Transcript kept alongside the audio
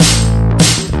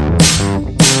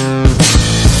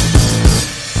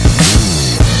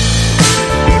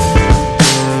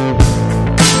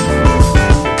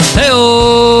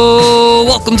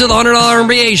to the $100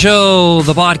 MBA Show,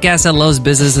 the podcast that loves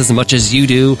business as much as you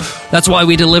do. That's why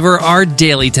we deliver our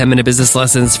daily 10-minute business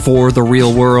lessons for the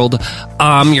real world.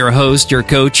 I'm your host, your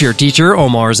coach, your teacher,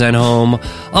 Omar Zenhom.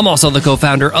 I'm also the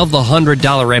co-founder of the $100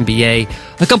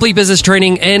 MBA, a complete business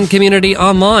training and community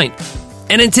online.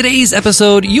 And in today's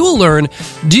episode, you will learn,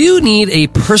 do you need a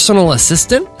personal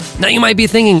assistant? Now you might be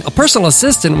thinking, a personal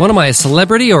assistant? What am I, a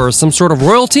celebrity or some sort of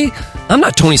royalty? I'm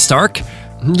not Tony Stark.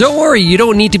 Don't worry, you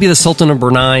don't need to be the Sultan of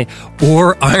Brunei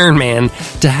or Iron Man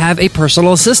to have a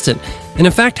personal assistant. And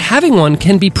in fact, having one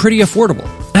can be pretty affordable.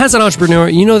 As an entrepreneur,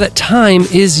 you know that time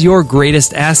is your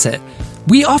greatest asset.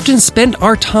 We often spend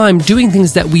our time doing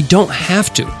things that we don't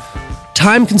have to.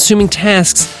 Time-consuming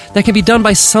tasks that can be done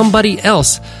by somebody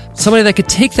else. Somebody that could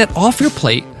take that off your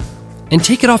plate and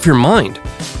take it off your mind.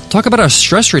 Talk about a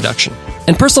stress reduction.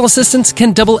 And personal assistants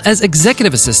can double as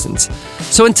executive assistants.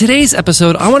 So in today's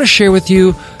episode, I want to share with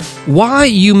you why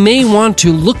you may want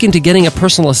to look into getting a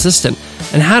personal assistant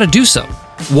and how to do so.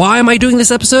 Why am I doing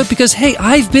this episode? Because, hey,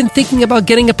 I've been thinking about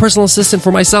getting a personal assistant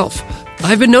for myself.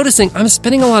 I've been noticing I'm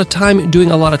spending a lot of time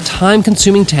doing a lot of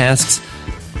time-consuming tasks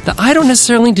that I don't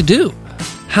necessarily need to do.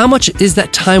 How much is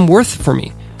that time worth for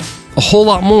me? A whole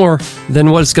lot more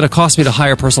than what it's going to cost me to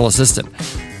hire a personal assistant.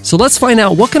 So let's find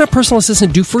out, what can a personal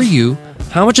assistant do for you?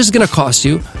 How much is it going to cost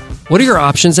you? What are your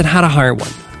options and how to hire one?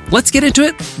 Let's get into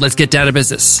it. Let's get down to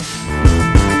business.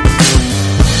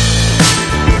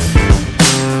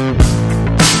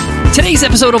 Today's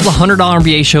episode of the $100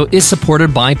 MBA Show is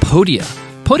supported by Podia.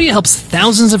 Podia helps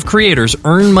thousands of creators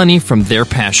earn money from their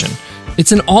passion.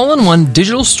 It's an all-in-one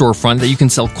digital storefront that you can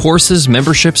sell courses,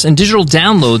 memberships, and digital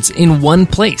downloads in one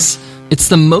place. It's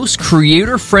the most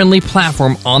creator-friendly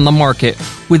platform on the market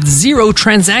with zero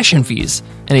transaction fees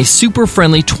and a super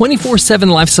friendly 24/7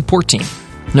 live support team,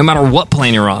 no matter what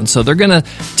plan you're on. So they're going to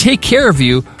take care of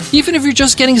you even if you're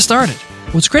just getting started.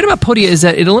 What's great about Podia is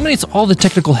that it eliminates all the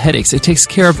technical headaches. It takes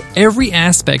care of every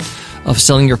aspect of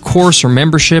selling your course or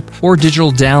membership or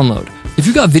digital download. If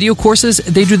you've got video courses,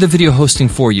 they do the video hosting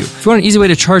for you. If you want an easy way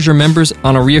to charge your members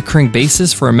on a reoccurring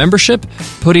basis for a membership,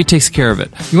 Podia takes care of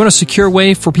it. You want a secure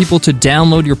way for people to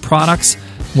download your products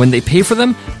when they pay for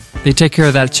them? They take care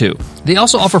of that too. They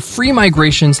also offer free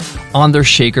migrations on their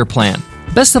Shaker plan.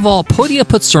 Best of all, Podia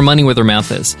puts their money where their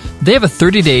mouth is. They have a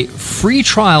 30-day free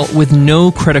trial with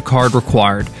no credit card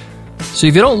required. So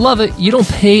if you don't love it, you don't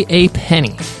pay a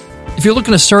penny. If you're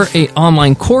looking to start an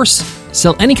online course,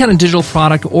 sell any kind of digital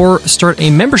product, or start a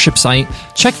membership site,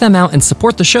 check them out and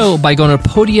support the show by going to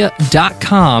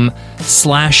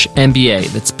podia.com/MBA.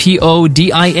 That's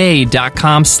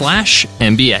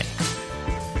PODIA.com/MBA.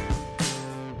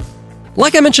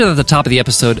 Like I mentioned at the top of the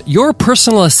episode, your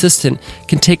personal assistant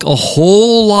can take a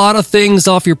whole lot of things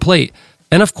off your plate.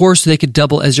 And of course, they could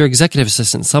double as your executive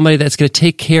assistant, somebody that's going to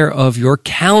take care of your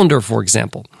calendar, for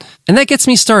example. And that gets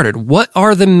me started. What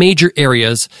are the major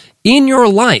areas in your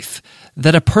life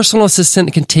that a personal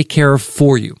assistant can take care of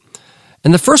for you?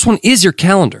 And the first one is your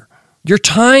calendar. Your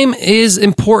time is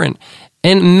important,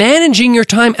 and managing your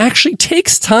time actually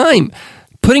takes time.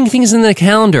 Putting things in the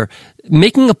calendar,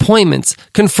 making appointments,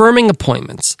 confirming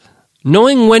appointments,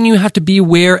 knowing when you have to be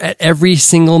where at every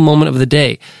single moment of the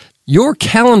day. Your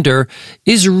calendar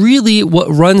is really what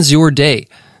runs your day.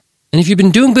 And if you've been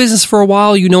doing business for a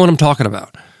while, you know what I'm talking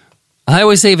about. I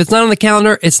always say if it's not on the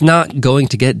calendar, it's not going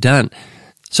to get done.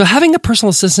 So having a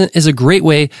personal assistant is a great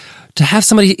way to have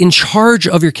somebody in charge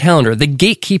of your calendar, the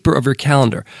gatekeeper of your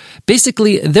calendar.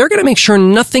 Basically, they're going to make sure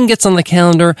nothing gets on the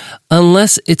calendar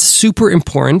unless it's super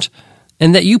important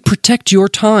and that you protect your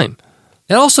time.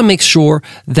 It also makes sure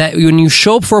that when you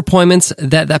show up for appointments,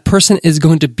 that person is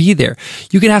going to be there.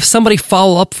 You can have somebody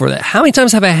follow up for that. How many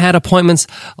times have I had appointments,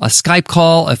 a Skype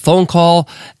call, a phone call,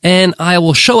 and I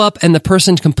will show up and the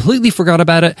person completely forgot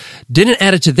about it, didn't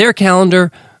add it to their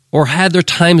calendar, or had their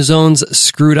time zones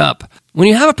screwed up. When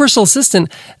you have a personal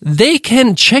assistant, they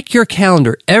can check your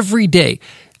calendar every day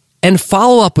and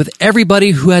follow up with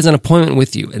everybody who has an appointment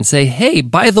with you and say, hey,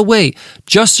 by the way,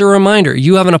 just a reminder,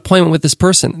 you have an appointment with this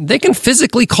person. They can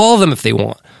physically call them if they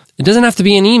want. It doesn't have to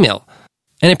be an email.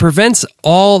 And it prevents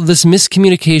all this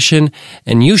miscommunication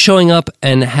and you showing up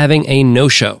and having a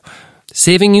no-show,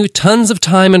 saving you tons of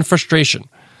time and frustration.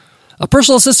 A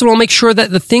personal assistant will make sure that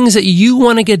the things that you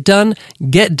want to get done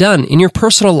in your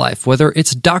personal life, whether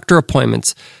it's doctor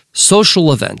appointments,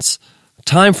 social events,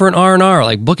 time for an R&R,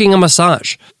 like booking a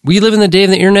massage. We live in the day of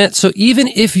the internet, so even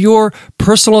if your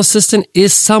personal assistant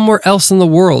is somewhere else in the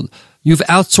world, you've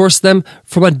outsourced them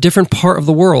from a different part of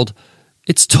the world,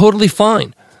 it's totally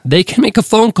fine. They can make a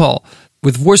phone call.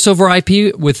 With voice over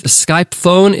IP, with a Skype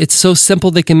phone, it's so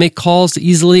simple they can make calls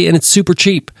easily and it's super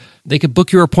cheap. They could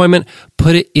book your appointment,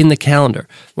 put it in the calendar.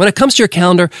 When it comes to your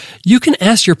calendar, you can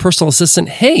ask your personal assistant,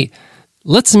 hey,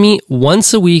 let's meet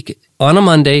once a week on a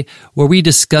Monday where we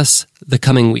discuss the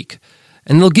coming week.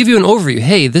 And they'll give you an overview.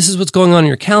 Hey, this is what's going on in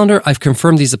your calendar. I've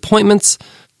confirmed these appointments.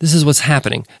 This is what's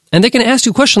happening. And they can ask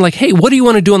you a question like, hey, what do you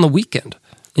want to do on the weekend?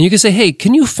 And you can say, hey,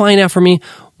 can you find out for me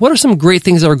what are some great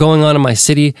things that are going on in my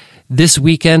city this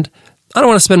weekend? I don't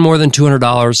want to spend more than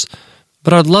 $200,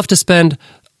 but I'd love to spend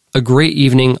a great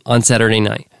evening on Saturday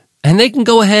night. And they can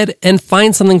go ahead and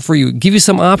find something for you, give you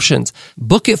some options,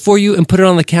 book it for you and put it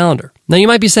on the calendar. Now you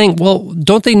might be saying, well,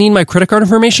 don't they need my credit card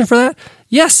information for that?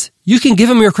 Yes, you can give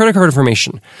them your credit card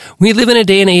information. We live in a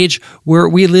day and age where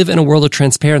we live in a world of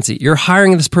transparency. You're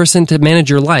hiring this person to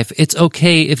manage your life. It's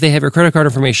okay if they have your credit card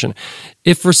information.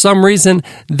 If for some reason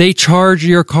they charge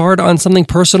your card on something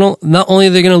personal, not only are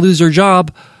they going to lose their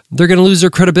job, they're going to lose their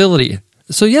credibility.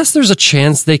 So yes, there's a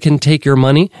chance they can take your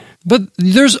money, but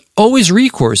there's always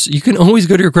recourse. You can always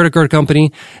go to your credit card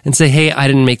company and say, hey, I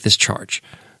didn't make this charge.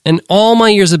 In all my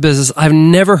years of business, I've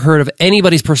never heard of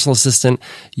anybody's personal assistant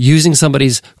using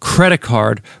somebody's credit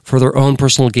card for their own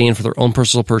personal gain, for their own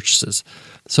personal purchases.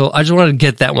 So I just wanted to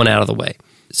get that one out of the way.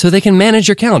 So they can manage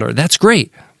your calendar. That's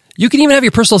great. You can even have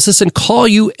your personal assistant call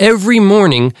you every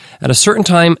morning at a certain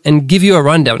time and give you a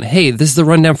rundown. Hey, this is the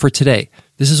rundown for today.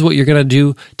 This is what you're going to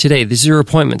do today. These are your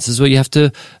appointments. This is what you have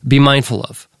to be mindful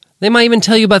of. They might even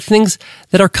tell you about things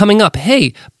that are coming up.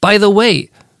 Hey, by the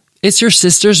way, it's your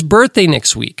sister's birthday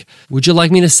next week. Would you like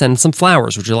me to send some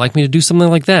flowers? Would you like me to do something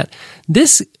like that?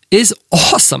 This is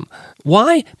awesome.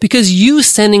 Why? Because you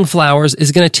sending flowers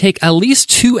is going to take at least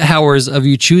 2 hours of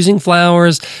you choosing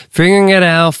flowers, figuring it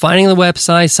out, finding the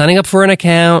website, signing up for an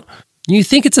account. You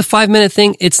think it's a 5-minute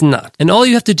thing. It's not. And all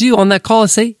you have to do on that call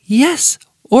is say, yes,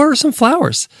 order some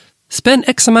flowers. Spend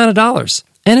X amount of dollars.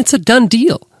 And it's a done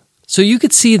deal. So you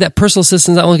could see that personal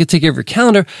assistants not only could take care of your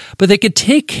calendar, but they could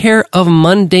take care of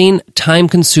mundane,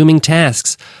 time-consuming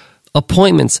tasks,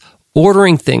 appointments,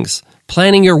 ordering things,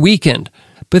 planning your weekend.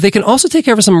 But they can also take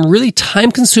care of some really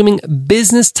time-consuming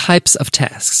business types of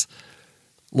tasks.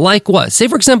 Like what? Say,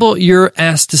 for example, you're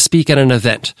asked to speak at an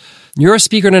event. You're a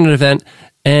speaker at an event,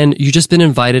 and you've just been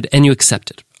invited, and you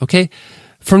accepted, okay?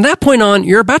 From that point on,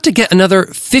 you're about to get another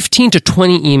 15 to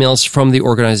 20 emails from the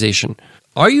organization.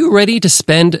 Are you ready to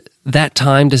spend that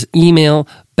time to email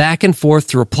back and forth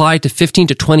to reply to 15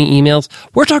 to 20 emails?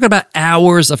 We're talking about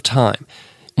hours of time.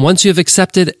 Once you have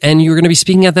accepted and you're going to be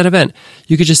speaking at that event,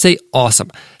 you could just say, awesome.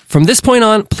 From this point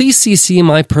on, please CC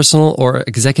my personal or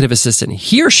executive assistant.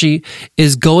 He or she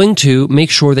is going to make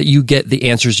sure that you get the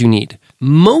answers you need.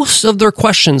 Most of their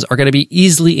questions are going to be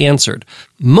easily answered.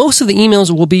 Most of the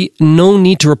emails will be no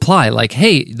need to reply, like,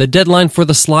 hey, the deadline for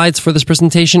the slides for this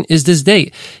presentation is this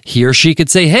date. He or she could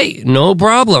say, hey, no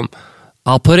problem.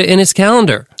 I'll put it in his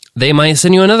calendar. They might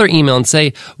send you another email and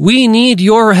say, we need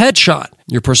your headshot.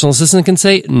 Your personal assistant can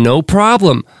say, no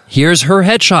problem. Here's her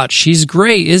headshot. She's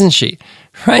great, isn't she?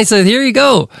 Right? So here you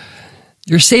go.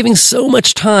 You're saving so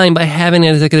much time by having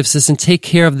an executive assistant take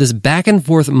care of this back and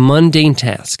forth mundane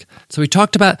task. So we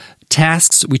talked about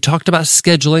tasks, we talked about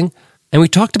scheduling, and we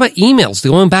talked about emails,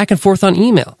 going back and forth on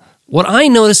email. What I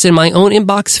noticed in my own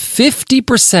inbox,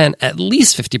 50%, at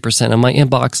least 50% of my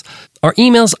inbox are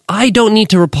emails I don't need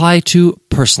to reply to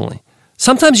personally.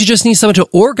 Sometimes you just need someone to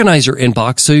organize your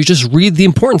inbox, so you just read the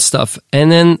important stuff.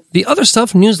 And then the other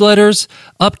stuff, newsletters,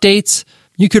 updates,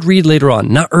 you could read later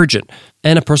on, not urgent.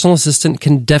 And a personal assistant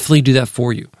can definitely do that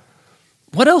for you.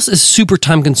 What else is super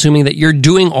time consuming that you're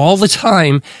doing all the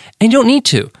time and you don't need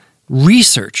to?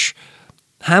 Research.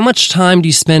 How much time do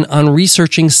you spend on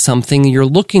researching something you're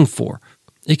looking for?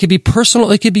 It could be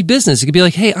personal, it could be business. It could be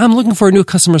like, hey, I'm looking for a new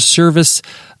customer service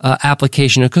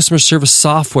application, a customer service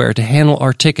software to handle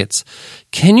our tickets.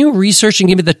 Can you research and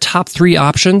give me the top 3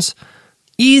 options?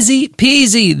 Easy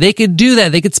peasy. They could do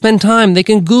that. They could spend time. They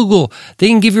can Google. They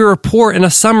can give you a report and a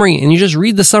summary, and you just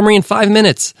read the summary in 5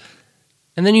 minutes.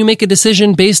 And then you make a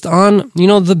decision based on,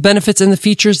 the benefits and the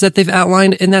features that they've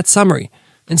outlined in that summary.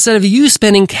 Instead of you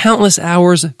spending countless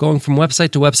hours going from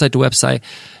website to website to website,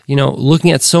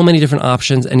 looking at so many different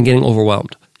options and getting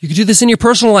overwhelmed. You could do this in your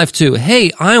personal life too.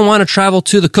 Hey, I want to travel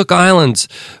to the Cook Islands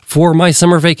for my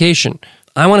summer vacation.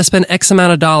 I want to spend X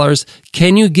amount of dollars.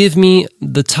 Can you give me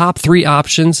the top 3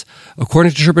 options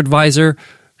according to TripAdvisor?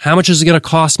 How much is it going to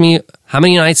cost me? How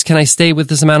many nights can I stay with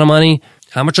this amount of money?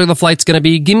 How much are the flights going to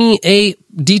be? Give me a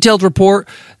detailed report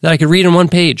that I could read in 1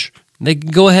 page. They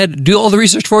can go ahead, do all the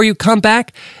research for you, come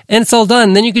back, and it's all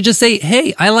done. Then you could just say,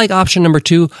 hey, I like option number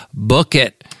 2, book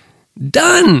it.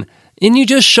 Done. and you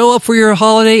just show up for your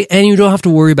holiday and you don't have to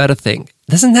worry about a thing.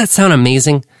 Doesn't that sound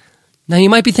amazing? Now you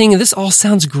might be thinking, this all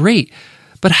sounds great,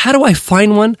 but how do I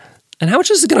find one and how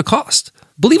much is it going to cost?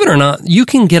 Believe it or not, you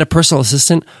can get a personal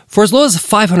assistant for as low as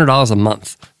 $500 a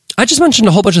month. I just mentioned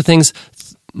a whole bunch of things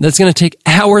that's going to take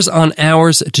hours on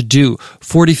hours to do,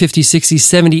 40, 50, 60,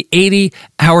 70, 80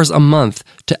 hours a month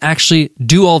to actually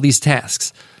do all these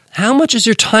tasks. How much is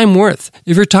your time worth?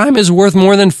 If your time is worth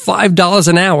more than $5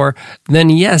 an hour, then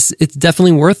yes, it's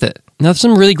definitely worth it. Now, there's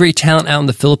some really great talent out in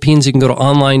the Philippines. You can go to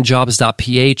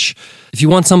onlinejobs.ph. If you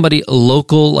want somebody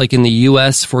local, like in the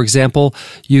US, for example,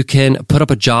 you can put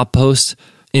up a job post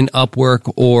in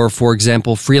Upwork or, for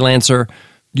example, Freelancer.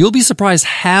 You'll be surprised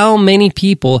how many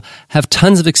people have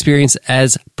tons of experience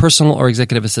as personal or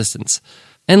executive assistants.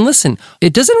 And listen,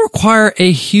 it doesn't require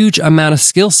a huge amount of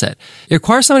skill set. It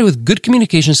requires somebody with good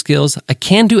communication skills, a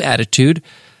can-do attitude,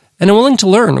 and a willing to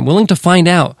learn, willing to find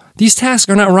out. These tasks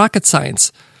are not rocket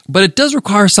science, but it does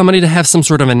require somebody to have some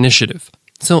sort of initiative.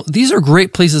 So these are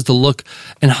great places to look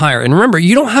and hire. And remember,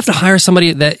 you don't have to hire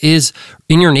somebody that is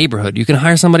in your neighborhood. You can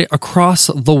hire somebody across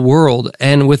the world.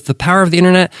 And with the power of the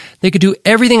internet, they could do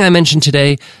everything I mentioned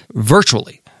today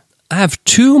virtually. I have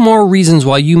 2 more reasons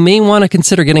why you may want to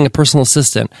consider getting a personal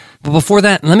assistant. But before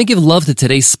that, let me give love to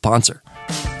today's sponsor.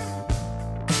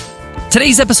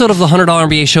 Today's episode of the $100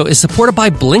 MBA Show is supported by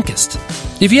Blinkist.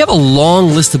 If you have a long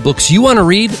list of books you want to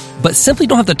read, but simply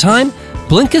don't have the time,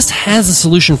 Blinkist has a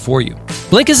solution for you.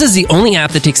 Blinkist is the only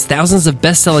app that takes thousands of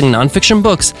best-selling nonfiction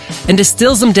books and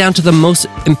distills them down to the most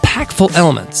impactful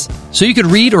elements. So you could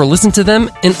read or listen to them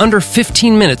in under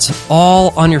 15 minutes,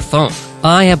 all on your phone.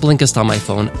 I have Blinkist on my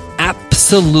phone.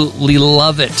 Absolutely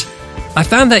love it. I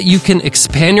found that you can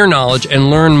expand your knowledge and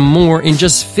learn more in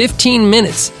just 15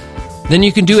 minutes than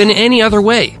you can do in any other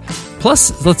way.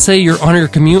 Plus, let's say you're on your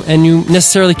commute and you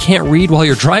necessarily can't read while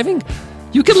you're driving.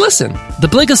 You can listen. The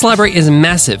Blinkist library is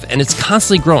massive and it's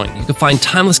constantly growing. You can find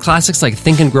timeless classics like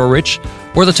Think and Grow Rich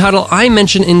or the title I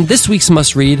mentioned in this week's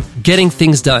must-read, Getting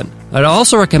Things Done. I'd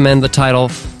also recommend the title,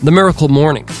 The Miracle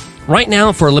Morning. Right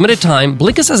now, for a limited time,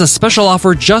 Blinkist has a special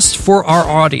offer just for our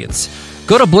audience.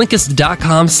 Go to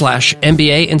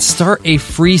Blinkist.com/MBA and start a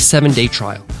free 7-day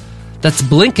trial. That's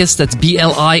Blinkist, that's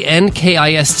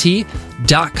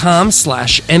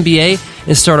Blinkist.com/MBA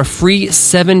and start a free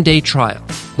 7-day trial.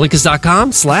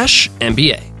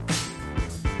 Blinkist.com/MBA.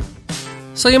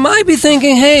 So you might be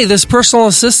thinking, hey, this personal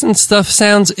assistant stuff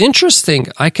sounds interesting.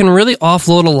 I can really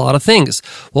offload a lot of things.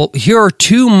 Well, here are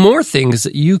 2 more things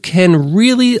that you can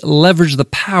really leverage the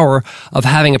power of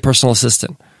having a personal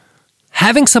assistant.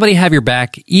 Having somebody have your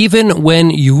back even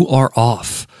when you are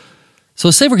off. So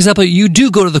say, for example, you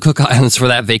do go to the Cook Islands for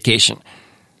that vacation.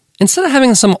 Instead of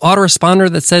having some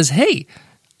autoresponder that says, hey,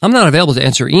 I'm not available to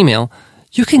answer your email,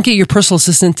 you can get your personal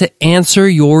assistant to answer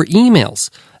your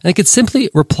emails. And it could simply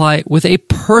reply with a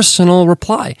personal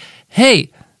reply.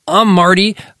 Hey, I'm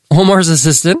Marty, Omar's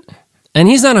assistant, and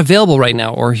he's not available right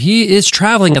now, or he is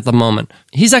traveling at the moment.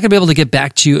 He's not going to be able to get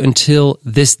back to you until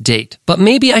this date. But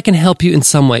maybe I can help you in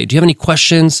some way. Do you have any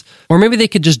questions? Or maybe they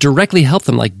could just directly help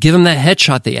them, like give them that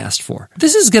headshot they asked for.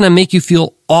 This is going to make you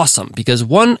feel awesome because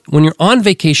 1, when you're on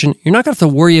vacation, you're not going to have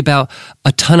to worry about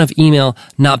a ton of email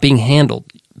not being handled.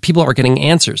 People are getting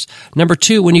answers. Number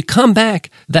 2, when you come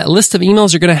back, that list of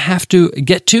emails you're going to have to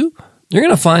get to, you're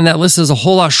going to find that list is a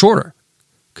whole lot shorter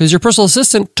because your personal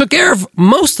assistant took care of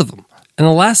most of them. And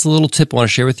the last little tip I want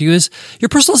to share with you is your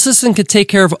personal assistant could take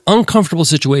care of uncomfortable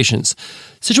situations.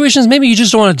 Situations maybe you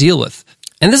just don't want to deal with.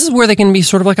 And this is where they can be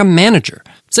sort of like a manager.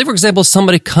 Say, for example,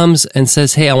 somebody comes and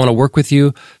says, hey, I want to work with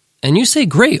you. And you say,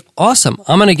 great, awesome.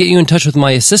 I'm going to get you in touch with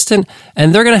my assistant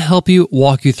and they're going to help you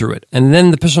walk you through it. And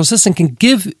then the personal assistant can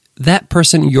give that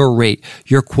person your rate,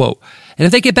 your quote. And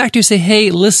if they get back to you and say,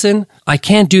 hey, listen, I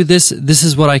can't do this. This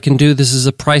is what I can do. This is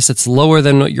a price that's lower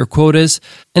than what your quote is.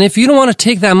 And if you don't want to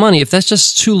take that money, if that's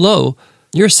just too low,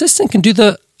 your assistant can do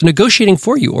the negotiating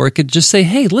for you. Or it could just say,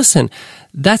 hey, listen,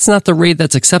 that's not the rate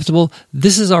that's acceptable.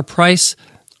 This is our price.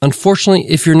 Unfortunately,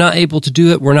 if you're not able to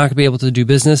do it, we're not going to be able to do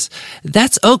business.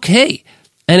 That's okay.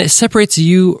 And it separates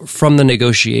you from the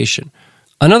negotiation.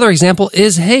 Another example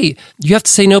is, hey, you have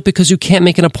to say no because you can't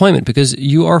make an appointment because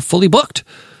you are fully booked.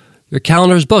 Your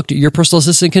calendar is booked. Your personal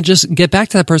assistant can just get back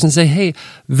to that person and say, hey,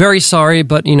 very sorry,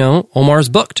 but Omar's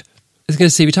booked. It's going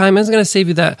to save you time. It's going to save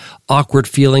you that awkward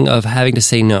feeling of having to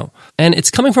say no. And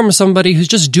it's coming from somebody who's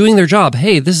just doing their job.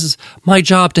 Hey, this is my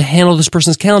job to handle this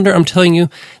person's calendar. I'm telling you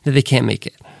that they can't make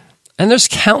it. And there's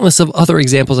countless of other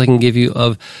examples I can give you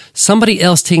of somebody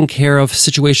else taking care of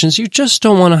situations you just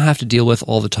don't want to have to deal with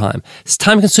all the time. It's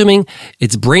time consuming,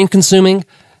 it's brain consuming,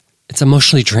 it's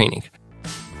emotionally draining.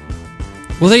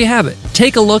 Well, there you have it.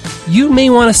 Take a look. You may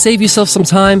want to save yourself some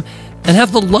time and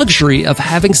have the luxury of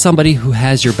having somebody who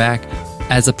has your back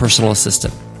as a personal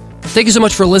assistant. Thank you so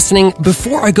much for listening.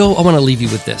 Before I go, I want to leave you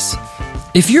with this.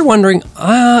 If you're wondering,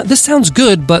 this sounds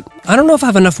good, but I don't know if I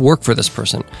have enough work for this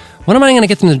person. What am I going to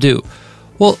get them to do?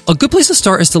 Well, a good place to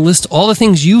start is to list all the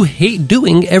things you hate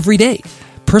doing every day.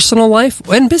 Personal life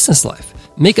and business life.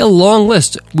 Make a long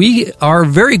list. We are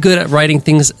very good at writing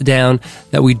things down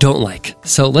that we don't like.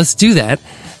 So let's do that.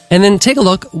 And then take a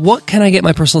look. What can I get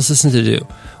my personal assistant to do?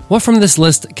 What from this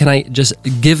list can I just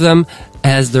give them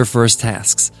as their first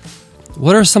tasks?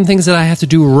 What are some things that I have to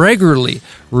do regularly?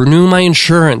 Renew my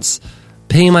insurance.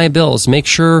 Pay my bills, make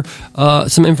sure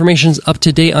some information's up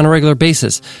to date on a regular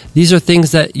basis. These are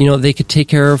things that, they could take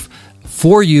care of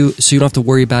for you so you don't have to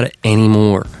worry about it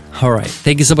anymore. All right.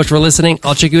 Thank you so much for listening.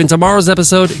 I'll check you in tomorrow's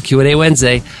episode, Q&A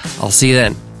Wednesday. I'll see you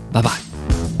then. Bye-bye.